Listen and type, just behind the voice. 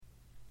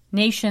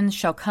Nations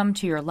shall come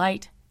to your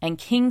light, and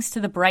kings to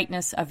the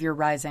brightness of your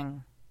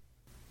rising.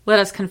 Let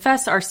us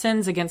confess our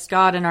sins against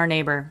God and our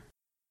neighbor.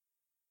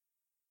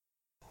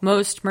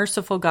 Most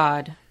merciful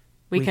God,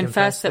 we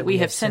confess that we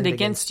have sinned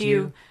against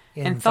you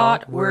in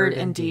thought, word,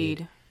 and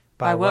deed,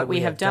 by what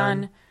we have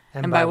done,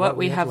 and by what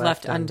we have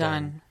left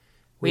undone.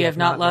 We have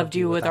not loved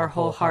you with our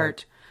whole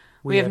heart.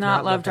 We have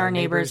not loved our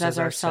neighbors as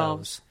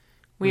ourselves.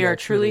 We are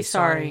truly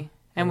sorry,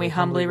 and we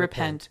humbly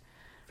repent.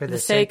 For the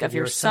sake of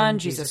your Son,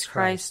 Jesus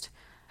Christ,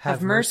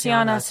 have mercy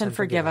on us and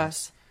forgive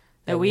us,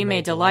 that we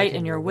may delight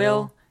in your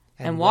will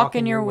and walk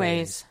in your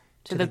ways,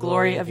 to the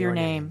glory of your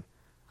name.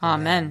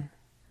 Amen.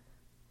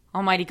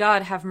 Almighty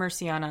God, have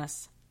mercy on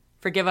us.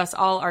 Forgive us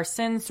all our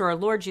sins through our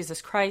Lord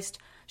Jesus Christ.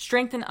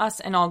 Strengthen us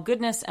in all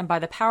goodness, and by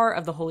the power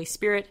of the Holy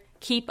Spirit,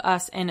 keep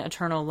us in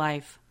eternal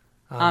life.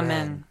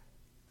 Amen.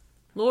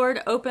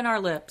 Lord, open our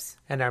lips,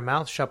 and our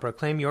mouth shall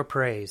proclaim your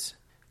praise.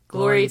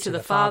 Glory to the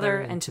Father,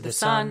 and to the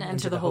Son, and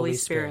to the Holy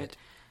Spirit,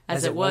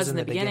 as it was in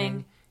the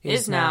beginning,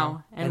 is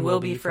now, and will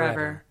be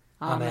forever.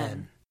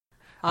 Amen.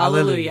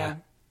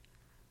 Alleluia.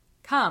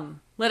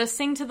 Come, let us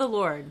sing to the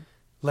Lord.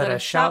 Let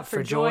us shout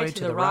for joy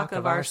to the rock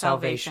of our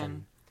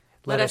salvation.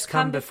 Let us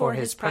come before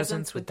his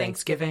presence with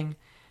thanksgiving,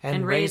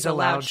 and raise a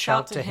loud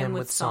shout to him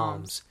with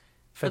psalms.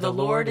 For the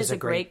Lord is a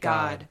great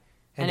God,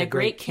 and a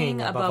great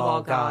King above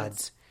all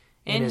gods.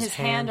 In his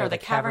hand are the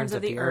caverns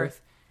of the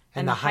earth,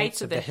 and the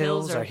heights of the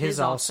hills are his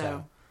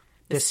also.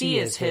 The sea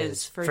is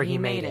his, for he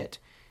made it,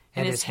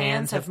 and his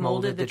hands have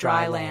molded the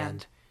dry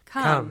land.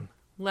 Come,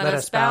 let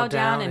us bow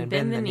down and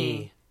bend the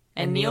knee,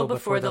 and kneel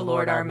before the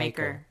Lord our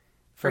Maker.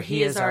 For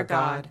he is our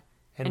God,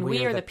 and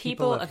we are the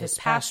people of his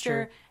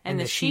pasture and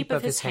the sheep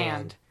of his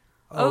hand.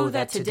 Oh,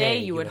 that today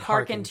you would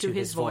hearken to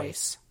his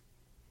voice.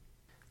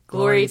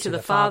 Glory to the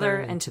Father,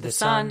 and to the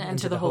Son, and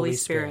to the Holy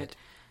Spirit,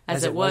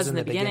 as it was in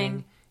the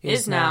beginning,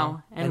 is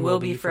now, and will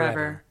be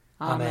forever.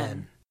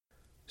 Amen.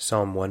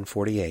 Psalm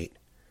 148.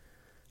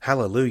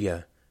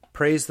 Hallelujah!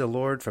 Praise the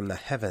Lord from the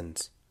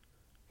heavens.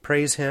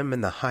 Praise him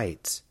in the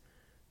heights.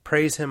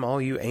 Praise him,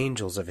 all you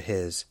angels of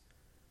his.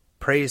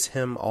 Praise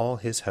him, all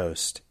his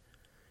host.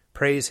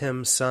 Praise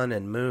him, sun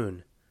and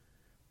moon.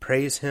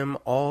 Praise him,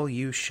 all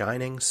you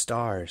shining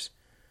stars.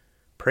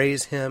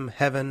 Praise him,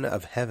 heaven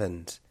of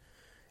heavens,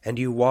 and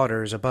you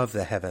waters above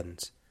the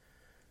heavens.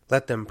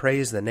 Let them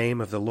praise the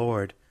name of the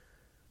Lord,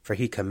 for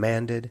he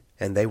commanded,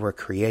 and they were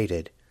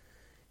created.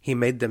 He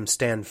made them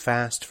stand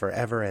fast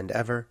forever and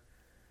ever.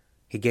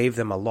 He gave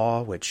them a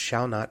law which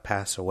shall not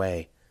pass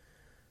away.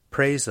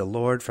 Praise the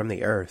Lord from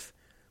the earth,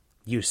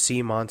 you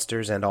sea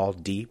monsters and all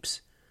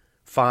deeps,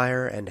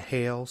 fire and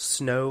hail,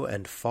 snow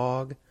and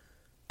fog,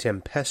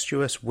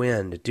 tempestuous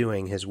wind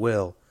doing his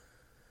will,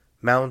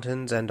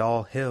 mountains and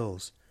all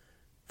hills,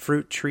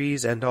 fruit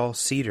trees and all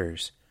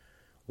cedars,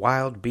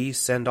 wild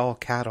beasts and all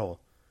cattle,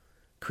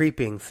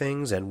 creeping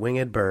things and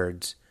winged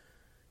birds,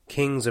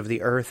 kings of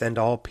the earth and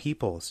all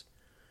peoples,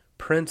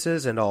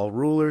 princes and all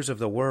rulers of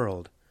the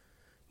world,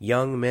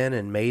 young men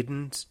and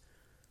maidens,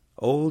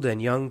 old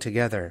and young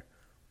together.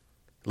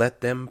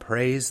 Let them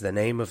praise the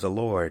name of the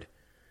Lord,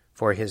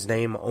 for his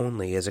name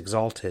only is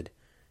exalted.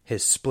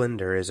 His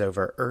splendor is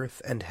over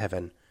earth and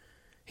heaven.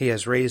 He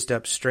has raised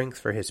up strength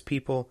for his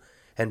people,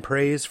 and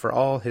praise for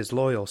all his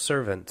loyal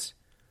servants,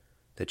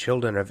 the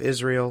children of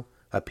Israel,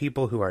 a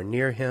people who are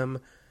near him.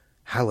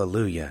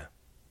 Hallelujah.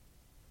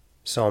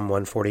 Psalm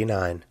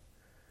 149.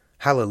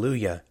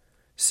 Hallelujah!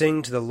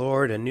 Sing to the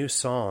Lord a new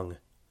song.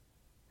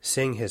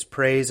 Sing his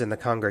praise in the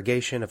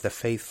congregation of the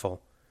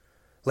faithful.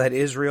 Let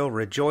Israel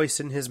rejoice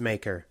in his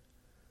Maker.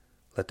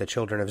 Let the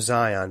children of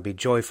Zion be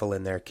joyful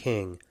in their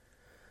King.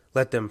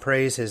 Let them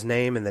praise his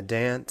name in the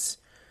dance.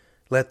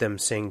 Let them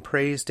sing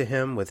praise to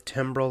him with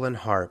timbrel and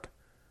harp.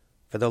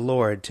 For the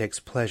Lord takes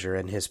pleasure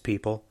in his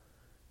people,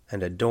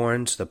 and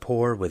adorns the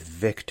poor with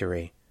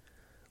victory.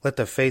 Let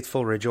the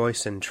faithful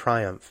rejoice in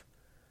triumph.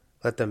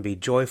 Let them be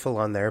joyful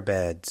on their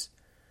beds.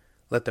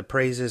 Let the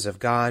praises of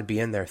God be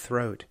in their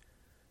throat,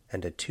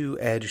 and a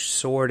two-edged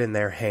sword in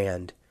their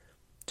hand,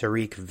 to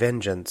wreak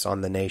vengeance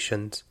on the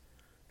nations,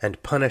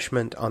 and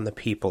punishment on the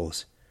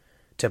peoples,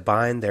 to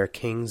bind their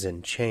kings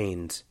in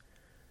chains,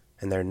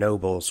 and their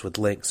nobles with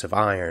links of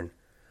iron,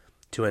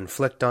 to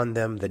inflict on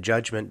them the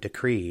judgment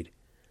decreed.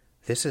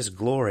 This is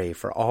glory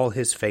for all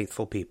his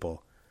faithful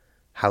people.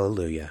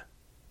 Hallelujah.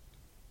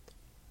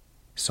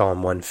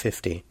 Psalm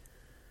 150.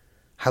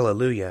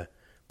 Hallelujah!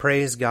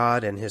 Praise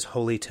God in his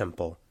holy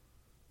temple.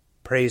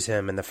 Praise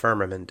him in the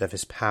firmament of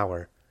his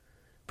power.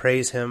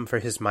 Praise him for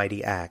his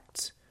mighty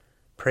acts.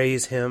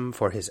 Praise him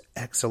for his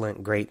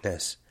excellent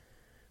greatness.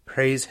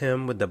 Praise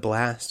him with the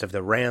blast of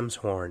the ram's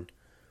horn.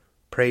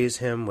 Praise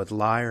him with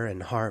lyre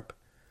and harp.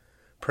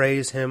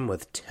 Praise him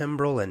with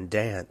timbrel and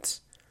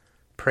dance.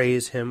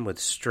 Praise him with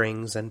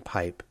strings and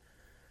pipe.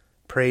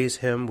 Praise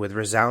him with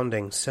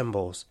resounding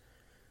cymbals.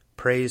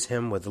 Praise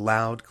him with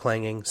loud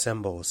clanging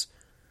cymbals.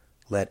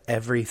 Let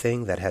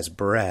everything that has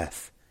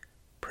breath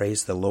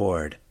praise the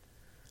Lord.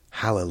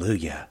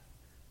 Hallelujah.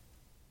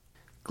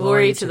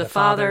 Glory to the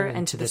Father,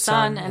 and to the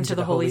Son, and to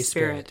the Holy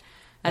Spirit,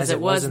 as it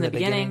was in the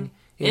beginning,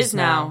 is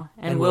now,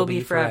 and will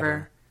be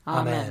forever.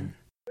 Amen.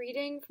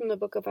 Reading from the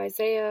book of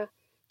Isaiah,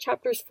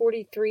 chapters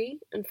 43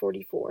 and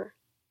 44.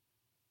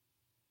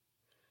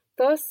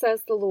 Thus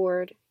says the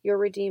Lord, your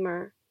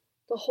Redeemer,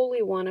 the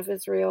Holy One of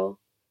Israel.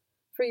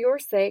 For your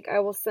sake I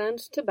will send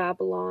to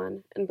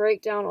Babylon and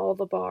break down all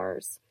the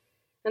bars,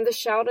 and the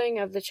shouting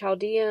of the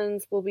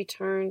Chaldeans will be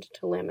turned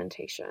to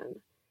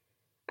lamentation.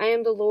 I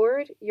am the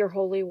Lord, your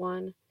Holy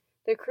One,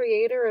 the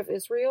Creator of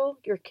Israel,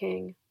 your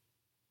King.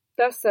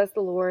 Thus says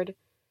the Lord,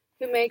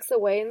 who makes a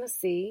way in the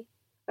sea,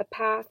 a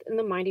path in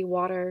the mighty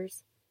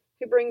waters,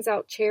 who brings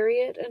out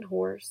chariot and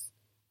horse,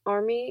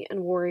 army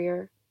and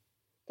warrior.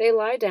 They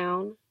lie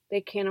down,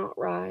 they cannot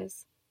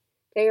rise.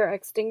 They are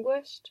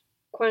extinguished,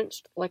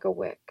 quenched like a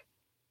wick.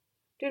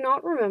 Do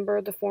not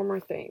remember the former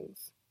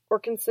things, or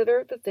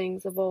consider the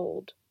things of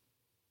old.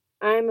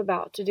 I am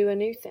about to do a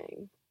new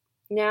thing.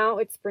 Now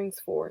it springs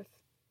forth.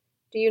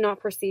 Do you not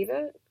perceive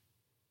it?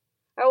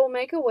 I will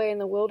make a way in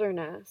the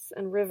wilderness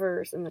and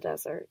rivers in the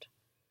desert.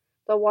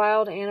 The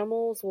wild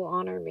animals will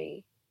honor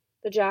me,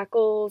 the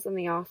jackals and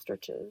the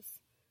ostriches.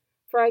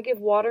 For I give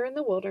water in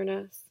the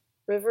wilderness,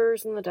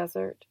 rivers in the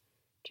desert,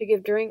 to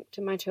give drink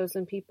to my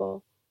chosen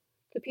people,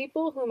 the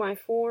people whom I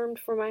formed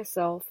for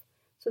myself,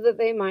 so that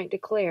they might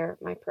declare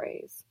my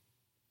praise.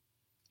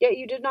 Yet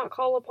you did not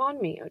call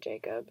upon me, O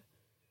Jacob,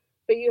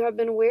 but you have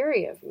been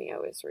weary of me,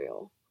 O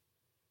Israel.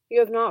 You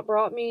have not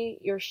brought me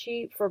your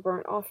sheep for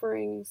burnt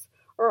offerings,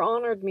 or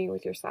honored me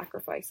with your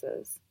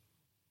sacrifices.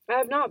 I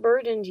have not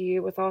burdened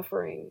you with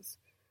offerings,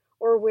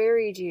 or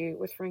wearied you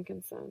with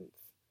frankincense.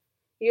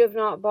 You have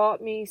not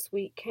bought me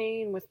sweet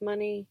cane with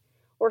money,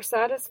 or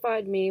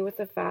satisfied me with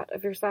the fat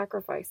of your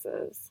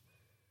sacrifices.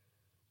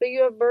 But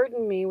you have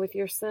burdened me with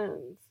your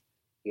sins.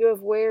 You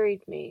have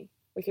wearied me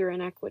with your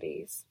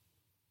iniquities.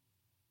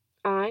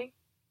 I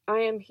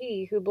am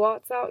he who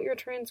blots out your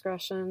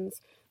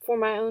transgressions for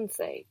my own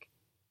sake,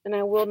 and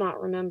I will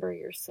not remember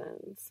your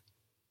sins.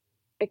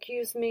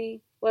 Accuse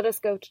me, let us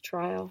go to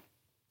trial.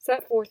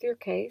 Set forth your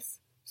case,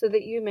 so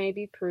that you may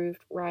be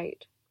proved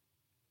right.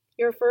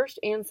 Your first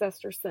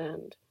ancestor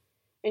sinned,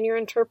 and your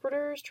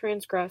interpreters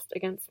transgressed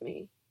against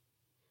me.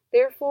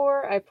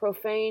 Therefore I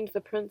profaned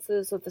the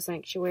princes of the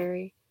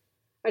sanctuary.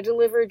 I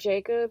delivered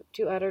Jacob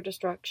to utter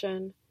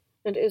destruction,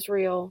 and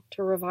Israel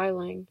to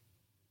reviling.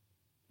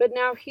 But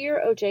now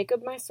hear, O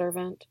Jacob my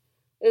servant,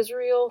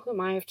 Israel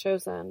whom I have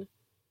chosen.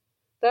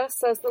 Thus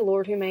says the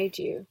Lord who made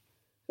you,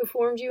 who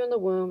formed you in the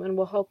womb and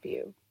will help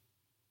you.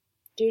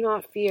 Do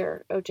not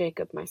fear, O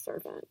Jacob my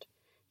servant,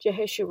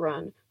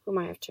 Jeshurun whom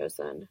I have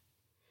chosen.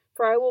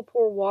 For I will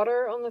pour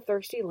water on the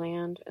thirsty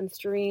land and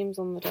streams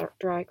on the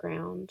dry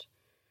ground.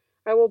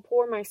 I will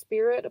pour my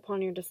spirit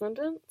upon your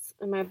descendants,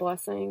 and my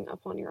blessing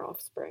upon your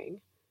offspring.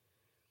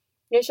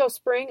 They shall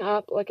spring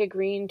up like a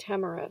green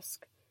tamarisk,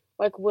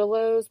 like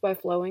willows by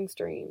flowing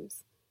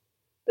streams.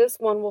 This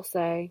one will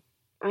say,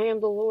 I am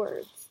the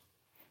Lord's.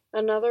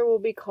 Another will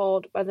be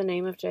called by the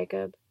name of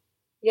Jacob.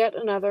 Yet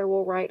another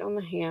will write on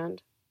the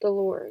hand, the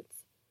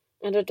Lord's,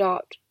 and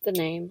adopt the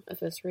name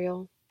of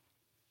Israel.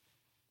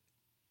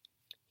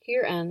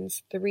 Here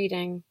ends the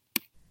reading.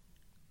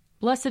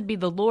 Blessed be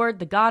the Lord,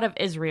 the God of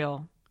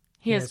Israel.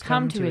 He has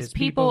come to his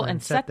people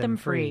and set them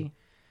free.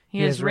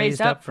 He has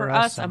raised up for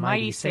us a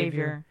mighty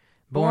Savior,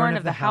 born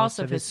of the house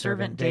of his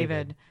servant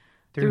David.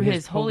 Through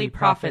his holy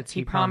prophets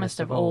he promised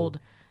of old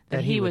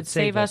that he would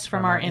save us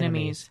from our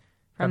enemies,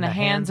 from the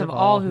hands of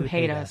all who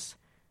hate us.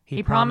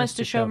 He promised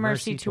to show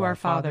mercy to our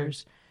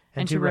fathers,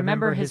 and to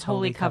remember his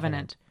holy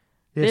covenant.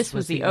 This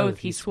was the oath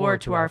he swore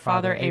to our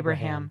father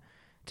Abraham,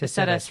 to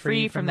set us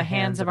free from the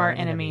hands of our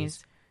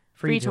enemies,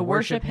 free to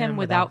worship him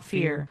without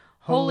fear,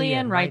 holy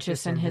and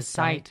righteous in his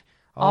sight,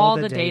 all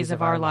the days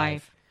of our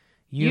life.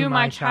 You,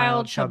 my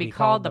child, shall be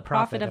called the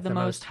prophet of the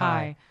Most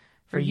High,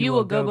 for you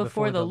will go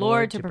before the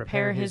Lord to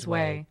prepare his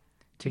way,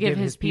 to give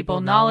his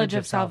people knowledge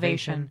of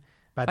salvation,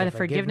 by the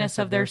forgiveness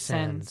of their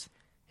sins.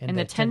 In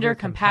the tender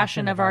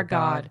compassion of our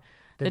God,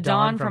 the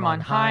dawn from on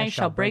high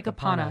shall break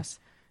upon us,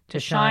 to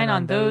shine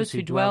on those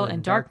who dwell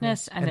in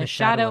darkness and the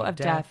shadow of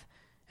death,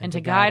 and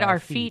to guide our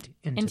feet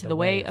into the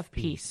way of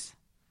peace.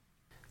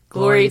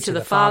 Glory to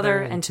the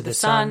Father, and to the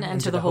Son,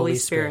 and to the Holy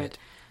Spirit,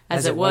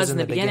 as it was in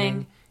the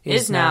beginning,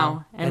 is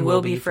now, and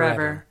will be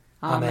forever.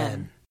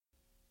 Amen.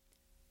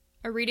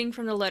 A reading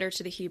from the letter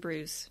to the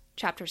Hebrews,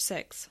 chapter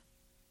 6.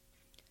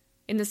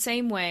 In the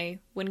same way,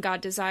 when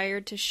God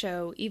desired to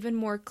show even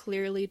more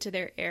clearly to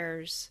their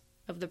heirs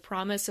of the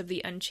promise of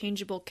the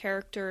unchangeable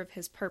character of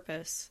his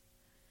purpose,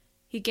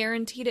 he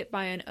guaranteed it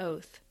by an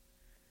oath,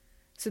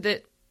 so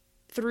that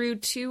through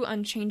two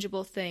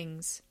unchangeable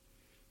things,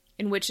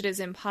 in which it is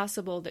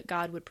impossible that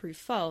God would prove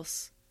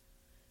false,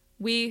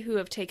 we who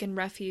have taken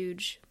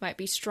refuge might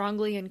be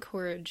strongly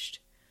encouraged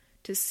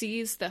to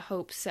seize the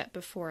hope set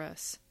before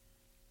us.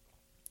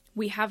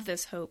 We have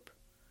this hope,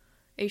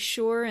 a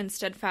sure and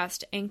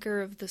steadfast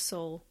anchor of the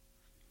soul,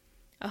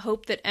 a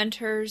hope that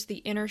enters the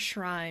inner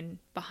shrine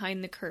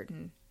behind the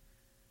curtain,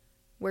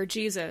 where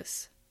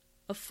Jesus,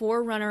 a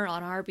forerunner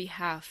on our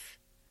behalf,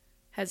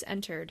 has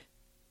entered,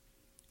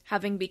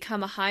 having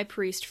become a high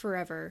priest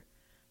forever,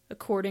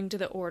 according to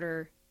the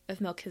order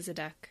of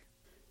Melchizedek.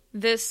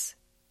 This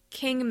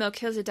King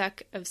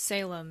Melchizedek of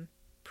Salem,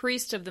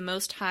 priest of the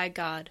Most High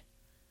God,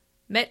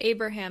 met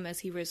Abraham as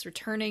he was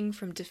returning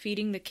from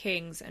defeating the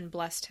kings and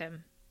blessed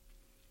him.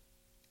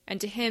 And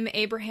to him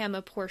Abraham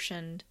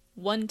apportioned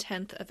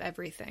 1/10 of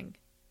everything.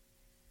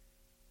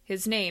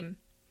 His name,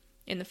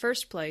 in the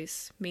first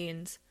place,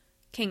 means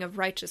King of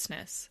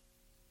Righteousness.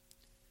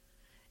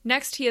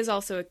 Next, he is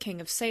also a king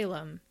of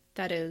Salem,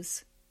 that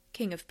is,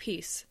 King of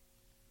Peace.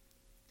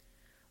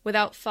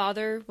 Without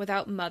father,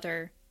 without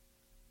mother,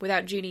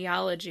 without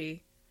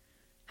genealogy,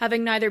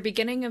 having neither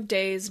beginning of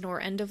days nor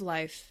end of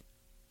life,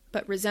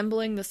 but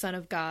resembling the Son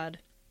of God,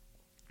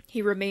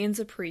 he remains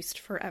a priest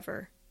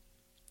forever.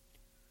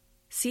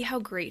 See how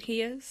great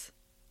he is?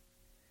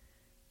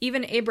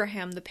 Even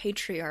Abraham the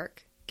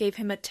patriarch gave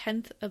him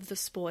 1/10 of the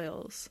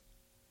spoils.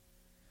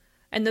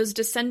 And those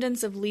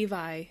descendants of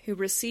Levi who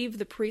receive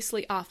the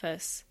priestly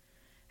office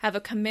have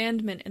a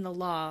commandment in the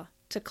law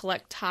to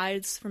collect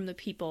tithes from the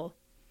people,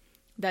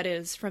 that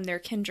is, from their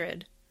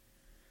kindred,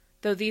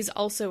 though these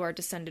also are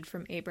descended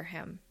from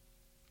Abraham.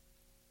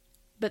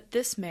 But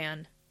this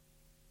man,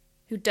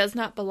 who does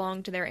not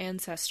belong to their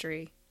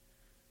ancestry,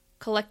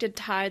 collected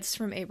tithes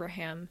from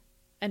Abraham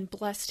and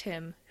blessed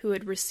him who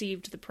had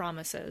received the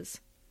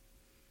promises.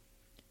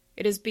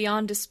 It is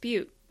beyond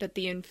dispute that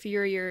the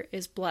inferior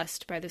is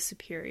blessed by the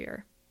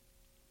superior.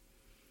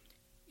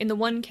 In the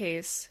one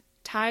case,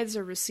 tithes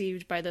are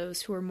received by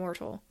those who are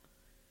mortal.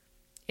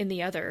 In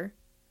the other,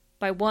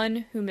 by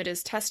one whom it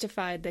is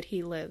testified that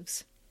he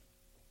lives.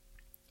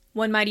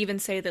 One might even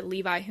say that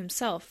Levi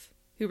himself,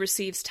 who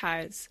receives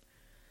tithes,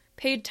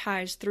 paid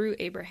tithes through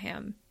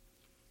Abraham,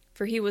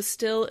 for he was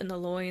still in the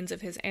loins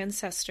of his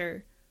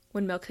ancestor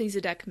when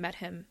Melchizedek met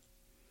him.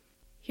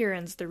 Here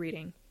ends the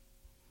reading.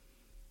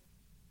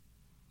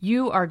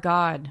 You are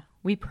God,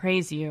 we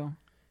praise you.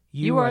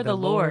 You are the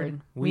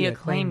Lord, we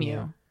acclaim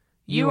you.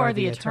 You are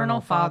the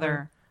eternal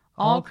Father,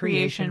 all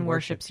creation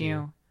worships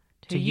you.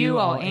 To you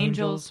all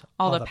angels,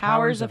 all the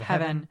powers of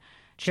heaven,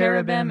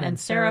 cherubim and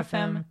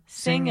seraphim,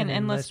 sing an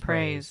endless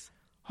praise.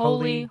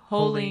 Holy,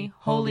 holy,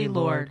 holy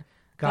Lord,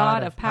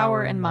 God of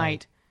power and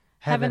might,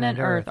 heaven and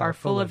earth are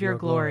full of your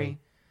glory.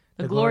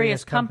 The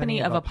glorious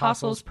company of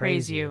apostles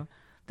praise you.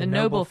 The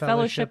noble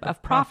fellowship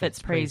of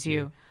prophets praise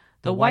you.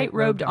 The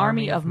white-robed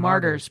army of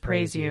martyrs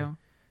praise you.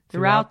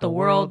 Throughout the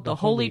world the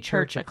Holy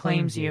Church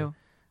acclaims you.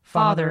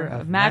 Father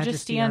of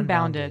majesty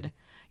unbounded,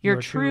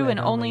 your true and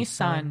only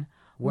Son,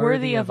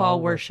 worthy of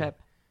all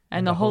worship,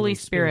 and the Holy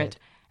Spirit,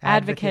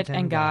 advocate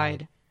and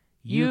guide.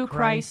 You,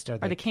 Christ,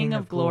 are the King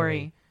of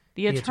glory,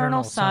 the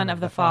eternal Son of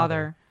the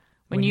Father.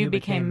 When you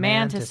became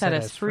man to set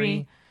us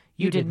free,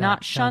 you did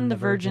not shun the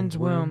Virgin's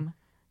womb.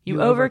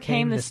 You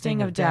overcame the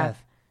sting of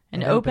death,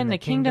 and opened the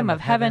kingdom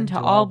of heaven to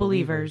all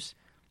believers.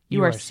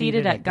 You are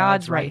seated at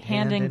God's right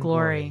hand in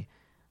glory.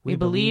 We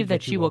believe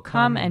that you will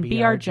come and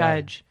be our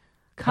judge.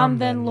 Come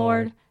then,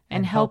 Lord,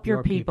 and help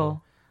your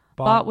people,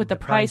 bought with the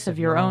price of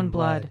your own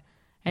blood,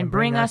 and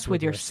bring us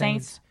with your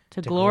saints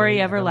to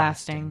glory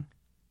everlasting.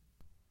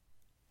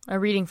 A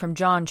reading from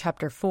John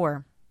chapter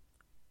 4.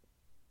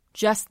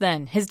 Just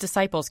then his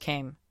disciples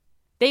came.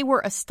 They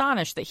were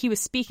astonished that he was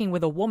speaking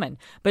with a woman,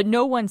 but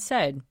no one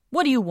said,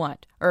 "What do you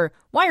want?" or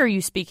 "Why are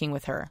you speaking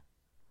with her?"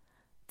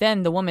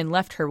 Then the woman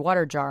left her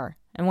water jar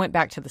and went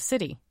back to the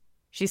city.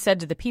 She said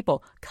to the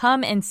people,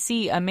 "Come and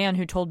see a man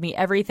who told me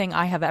everything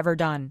I have ever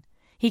done.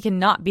 He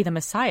cannot be the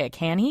Messiah,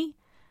 can he?"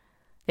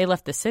 They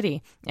left the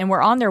city and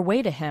were on their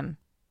way to him.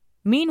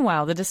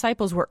 Meanwhile, the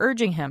disciples were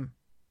urging him,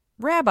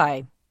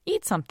 "Rabbi,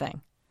 eat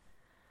something."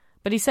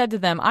 But he said to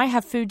them, "I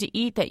have food to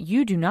eat that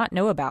you do not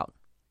know about."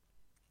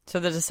 So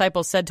the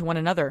disciples said to one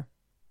another,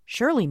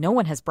 "Surely no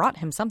one has brought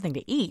him something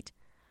to eat."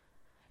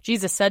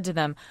 Jesus said to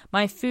them,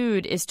 "My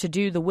food is to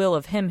do the will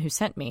of him who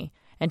sent me,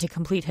 and to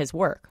complete his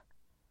work.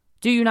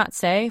 Do you not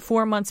say,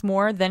 4 months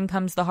more, then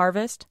comes the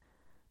harvest?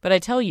 But I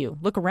tell you,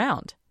 look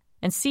around,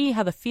 and see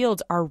how the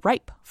fields are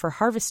ripe for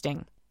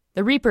harvesting.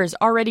 The reaper is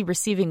already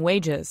receiving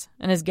wages,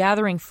 and is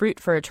gathering fruit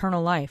for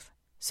eternal life,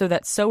 so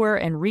that sower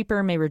and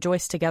reaper may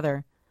rejoice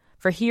together.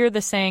 For here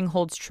the saying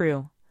holds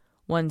true,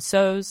 one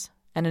sows,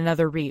 and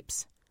another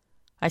reaps.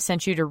 I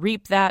sent you to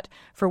reap that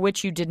for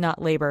which you did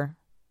not labor.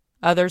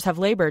 Others have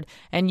labored,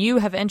 and you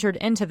have entered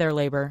into their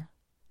labor."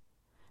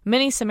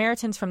 Many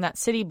Samaritans from that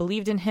city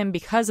believed in him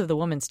because of the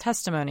woman's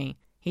testimony.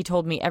 "He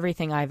told me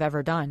everything I have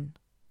ever done."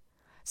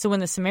 So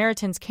when the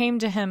Samaritans came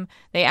to him,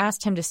 they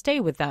asked him to stay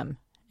with them,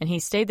 and he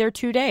stayed there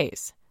 2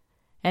 days.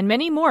 And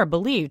many more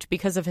believed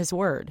because of his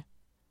word.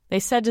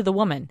 They said to the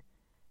woman,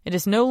 "It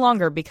is no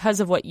longer because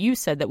of what you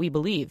said that we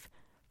believe,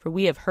 for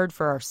we have heard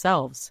for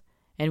ourselves,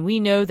 and we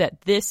know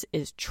that this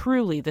is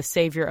truly the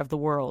Savior of the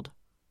world."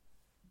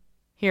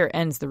 Here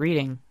ends the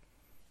reading.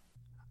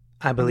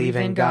 I believe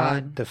in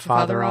God, the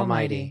Father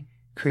Almighty,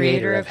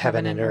 creator of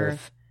heaven and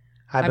earth.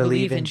 I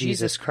believe in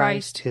Jesus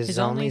Christ, his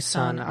only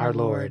Son, our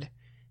Lord.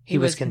 He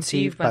was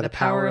conceived by the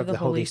power of the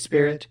Holy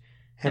Spirit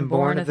and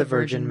born of the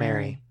Virgin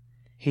Mary.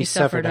 He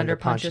suffered under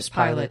Pontius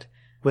Pilate,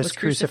 was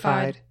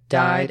crucified,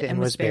 died, and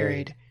was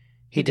buried.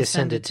 he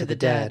descended to the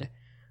dead.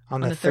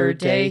 On the third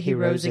day he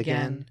rose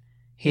again.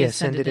 He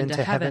ascended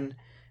into heaven,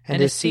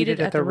 and is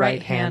seated at the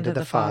right hand of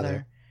the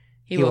Father.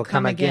 He will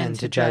come again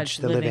to judge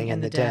the living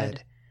and the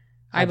dead.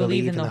 I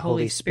believe in the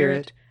Holy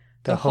Spirit,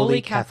 the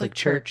Holy Catholic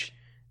Church,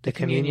 the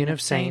communion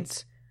of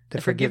saints,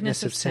 the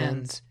forgiveness of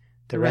sins,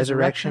 the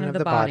resurrection of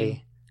the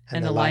body,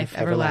 and the life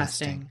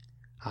everlasting.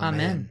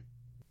 Amen.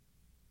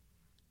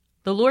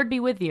 The Lord be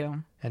with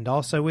you. And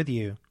also with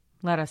you.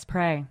 Let us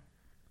pray.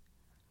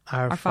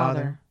 Our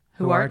Father,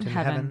 who art in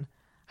heaven,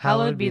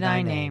 hallowed be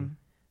thy name.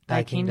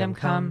 Thy kingdom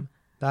come,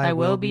 thy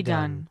will be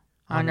done,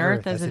 on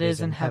earth as it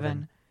is in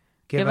heaven.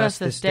 Give us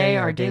this day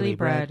our daily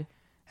bread,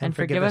 and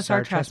forgive us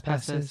our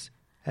trespasses,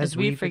 as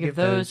we forgive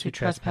those who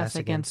trespass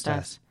against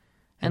us.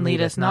 And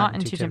lead us not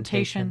into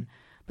temptation,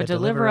 but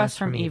deliver us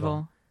from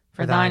evil.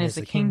 For thine is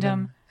the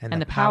kingdom,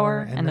 and the power,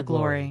 and the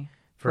glory,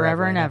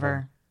 forever and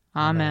ever.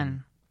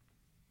 Amen.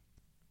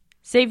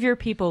 Save your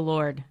people,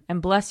 Lord,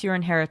 and bless your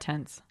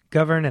inheritance.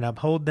 Govern and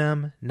uphold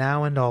them,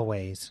 now and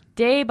always.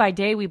 Day by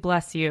day we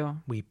bless you.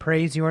 We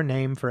praise your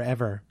name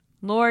forever.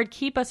 Lord,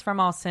 keep us from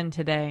all sin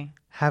today.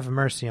 Have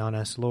mercy on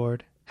us,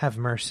 Lord. Have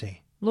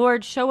mercy.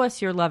 Lord, show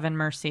us your love and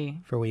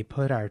mercy. For we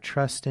put our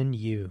trust in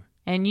you.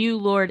 And you,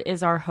 Lord,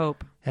 is our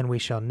hope. And we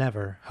shall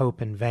never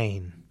hope in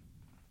vain.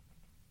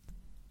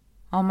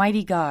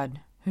 Almighty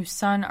God, whose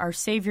Son, our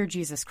Savior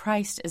Jesus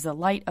Christ, is the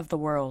light of the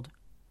world,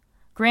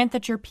 grant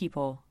that your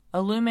people,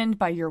 illumined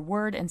by your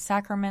word and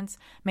sacraments,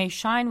 may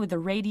shine with the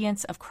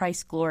radiance of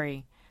Christ's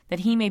glory,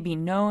 that he may be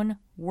known,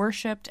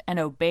 worshipped, and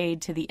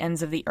obeyed to the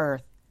ends of the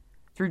earth.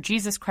 Through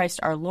Jesus Christ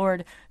our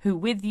Lord, who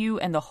with you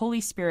and the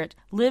Holy Spirit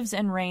lives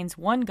and reigns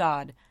one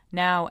God,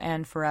 now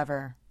and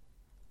forever.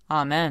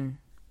 Amen.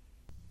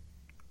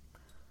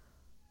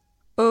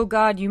 O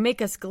God, you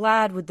make us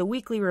glad with the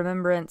weekly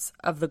remembrance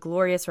of the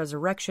glorious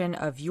resurrection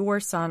of your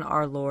Son,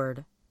 our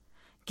Lord.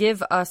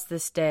 Give us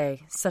this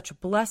day such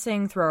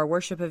blessing through our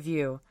worship of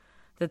you,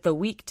 that the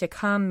week to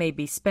come may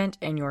be spent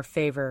in your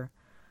favor.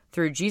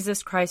 Through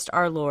Jesus Christ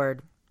our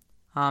Lord.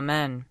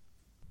 Amen.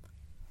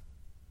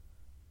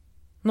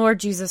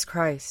 Lord Jesus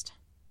Christ,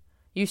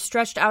 you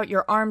stretched out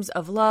your arms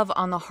of love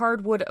on the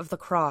hard wood of the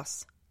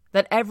cross,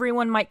 that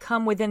everyone might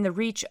come within the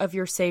reach of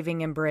your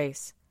saving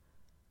embrace.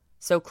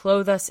 So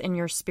clothe us in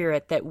your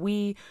Spirit, that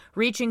we,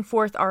 reaching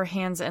forth our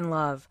hands in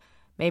love,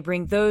 may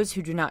bring those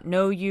who do not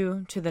know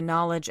you to the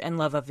knowledge and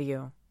love of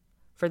you.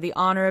 For the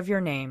honor of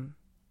your name.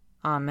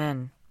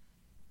 Amen.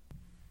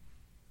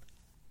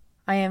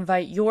 I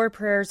invite your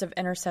prayers of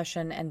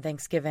intercession and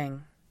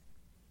thanksgiving.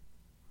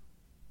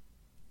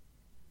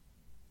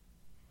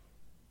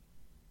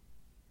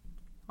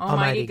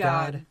 Almighty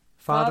God,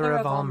 Father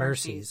of all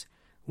mercies,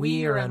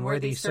 we, your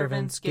unworthy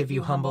servants, give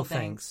you humble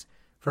thanks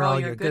for all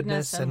your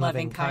goodness and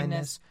loving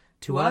kindness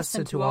to us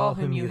and to all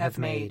whom you have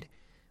made.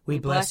 We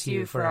bless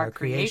you for our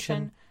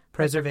creation,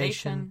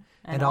 preservation,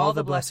 and all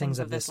the blessings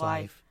of this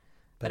life,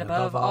 but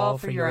above all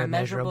for your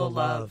immeasurable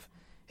love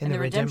in the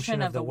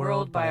redemption of the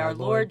world by our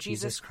Lord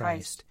Jesus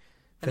Christ,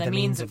 for the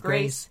means of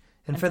grace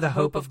and for the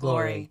hope of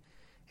glory.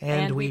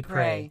 And we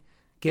pray,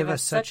 give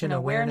us such an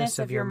awareness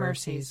of your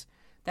mercies,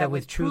 that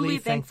with truly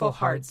thankful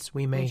hearts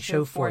we may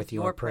show forth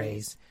your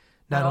praise,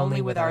 not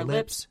only with our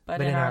lips,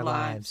 but in our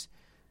lives,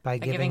 by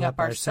giving up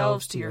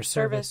ourselves to your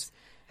service,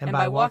 and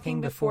by walking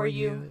before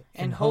you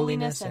in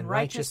holiness and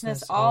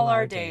righteousness all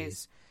our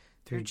days,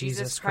 through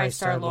Jesus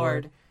Christ our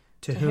Lord,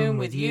 to whom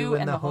with you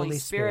and the Holy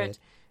Spirit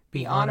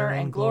be honor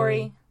and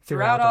glory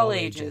throughout all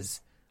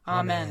ages.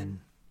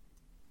 Amen.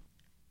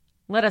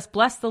 Let us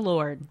bless the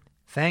Lord.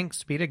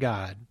 Thanks be to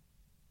God.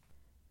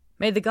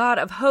 May the God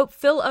of hope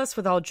fill us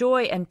with all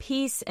joy and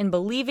peace in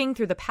believing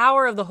through the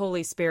power of the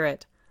Holy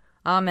Spirit.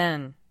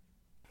 Amen.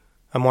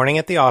 A Morning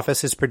at the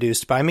Office is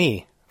produced by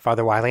me,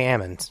 Father Wiley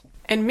Ammons.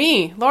 And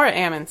me, Laura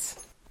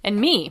Ammons. And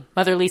me,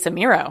 Mother Lisa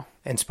Meirow.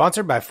 And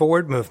sponsored by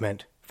Forward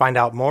Movement. Find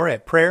out more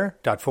at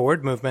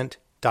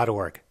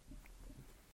prayer.forwardmovement.org.